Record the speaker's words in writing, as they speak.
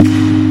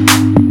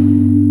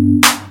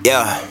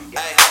Yeah.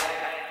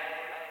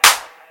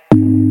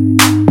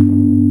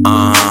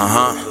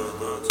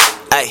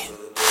 Hey.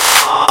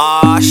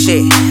 Aw,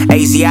 shit.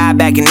 AZI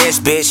back in this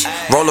bitch.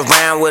 Roll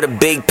around with a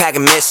big pack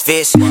of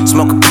misfits.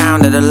 Smoke a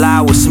pound of the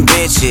loud with some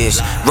bitches.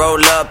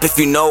 Roll up if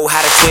you know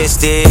how to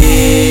twist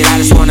it. I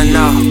just wanna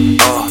know,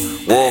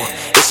 whoa,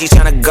 is she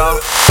tryna go?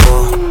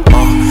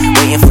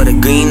 Waiting for the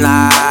green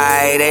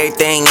light.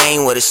 Everything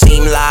ain't what it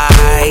seem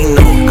like.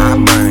 No, I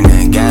burn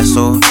that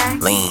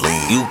gasoline.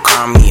 You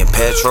call me a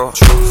petrol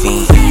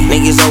fiend.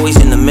 Niggas always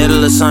in the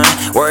middle of something.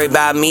 Worry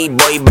about me,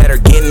 boy, you better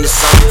get into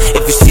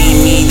something. If you see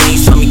me, then you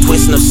saw me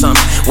twisting or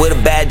something. With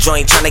a bad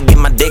joint, tryna get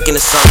my dick into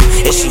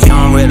something. If she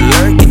on red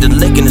alert, get the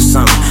lick into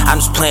something. I'm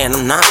just playing,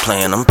 I'm not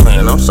playing, I'm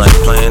playing. I'm like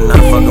playing,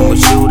 not fucking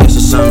with you. This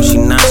is something she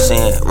not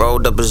saying.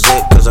 Rolled up a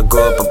zip, cause I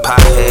grew up a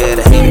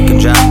pothead. A hater can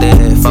drop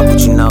dead, fuck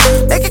what you know.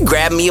 They can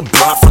grab me a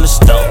blunt from the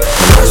stove.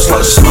 I just like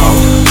to smoke,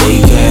 yeah,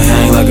 you can't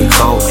hang like a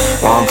coat.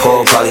 One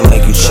pull probably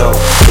make you choke.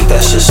 Take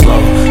that shit slow.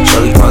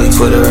 Shorty probably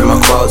Twitter in my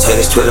quotes.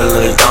 Haters Twitter in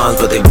their thumbs,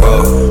 but they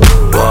broke.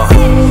 Whoa,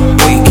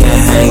 boy, you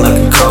can't hang like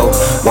a coat.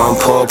 One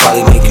pull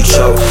probably make you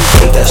choke.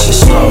 Take that shit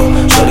slow.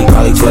 Shorty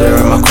probably Twitter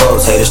in my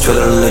quotes. Haters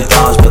Twitter in their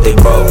thumbs, but they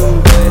broke.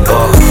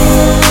 Whoa,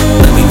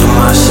 let me do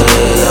my shit,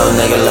 yo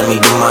nigga, let me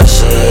do my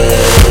shit.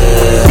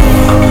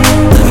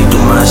 Let me do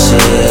my shit,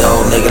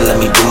 oh nigga, let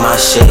me do my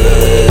shit.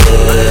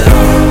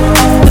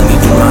 Let me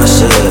do my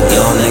shit,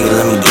 yo nigga,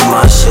 let me do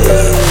my shit.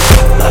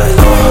 Like,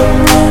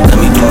 let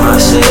me do my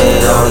shit,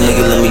 oh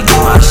nigga, let me do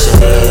my shit.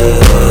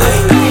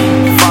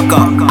 Fuck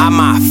up out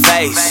my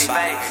face.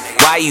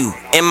 Why you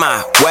in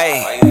my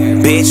way?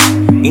 Bitch,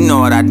 you know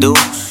what I do.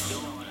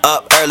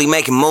 Up early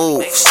making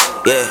moves,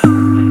 yeah.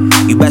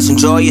 You best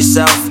enjoy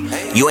yourself.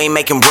 You ain't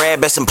making bread,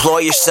 best employ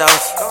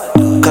yourself.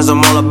 Cause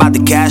I'm all about the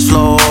cash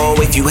flow.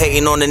 If you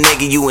hating on the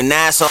nigga, you an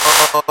asshole.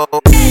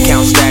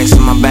 Count stacks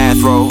in my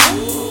bathrobe.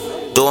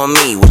 Doing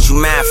me, what you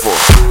mad for?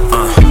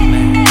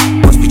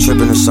 Must be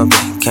tripping or something.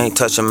 Can't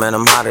touch him, man,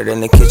 I'm hotter than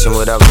the kitchen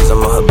with ovens.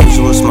 I'm a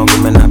habitual smoker,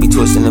 man, I be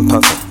twisting and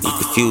puffing. You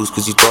confused,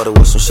 cause you thought it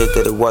was some shit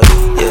that it wasn't.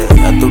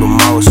 Yeah, I threw the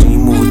motion, you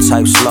move it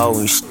type slow.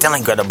 And you still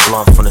ain't got a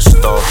blunt from the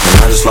store.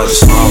 I just like to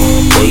smoke,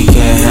 yeah, you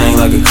can't hang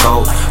like a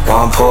coat.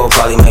 One pull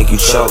probably make you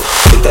choke.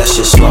 Take that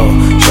shit slow.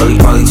 Shorty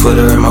probably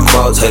Twitter in my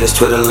quotes. Haters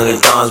Twitter in their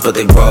thumbs, but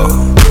they broke.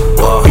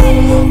 Whoa,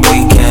 boy,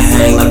 you can't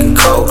hang like a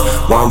coat.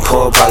 One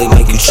pull probably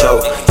make you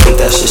choke. Take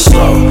that shit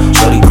slow.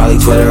 Shorty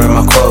probably Twitter in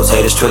my quotes.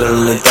 Haters Twitter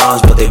in their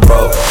thumbs, but they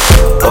broke.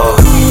 Whoa,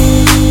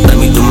 let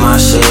me do my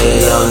shit,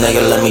 yo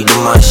nigga, let me do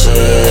my shit.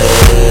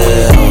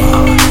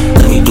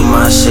 Let me do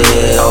my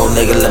shit, oh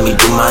nigga, let me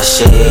do my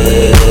shit.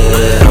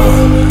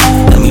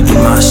 Let me do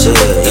my shit,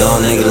 yo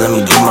nigga, let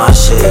me do my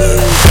shit.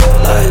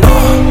 Like,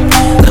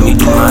 let me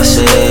do my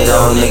shit,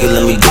 oh nigga,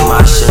 let me do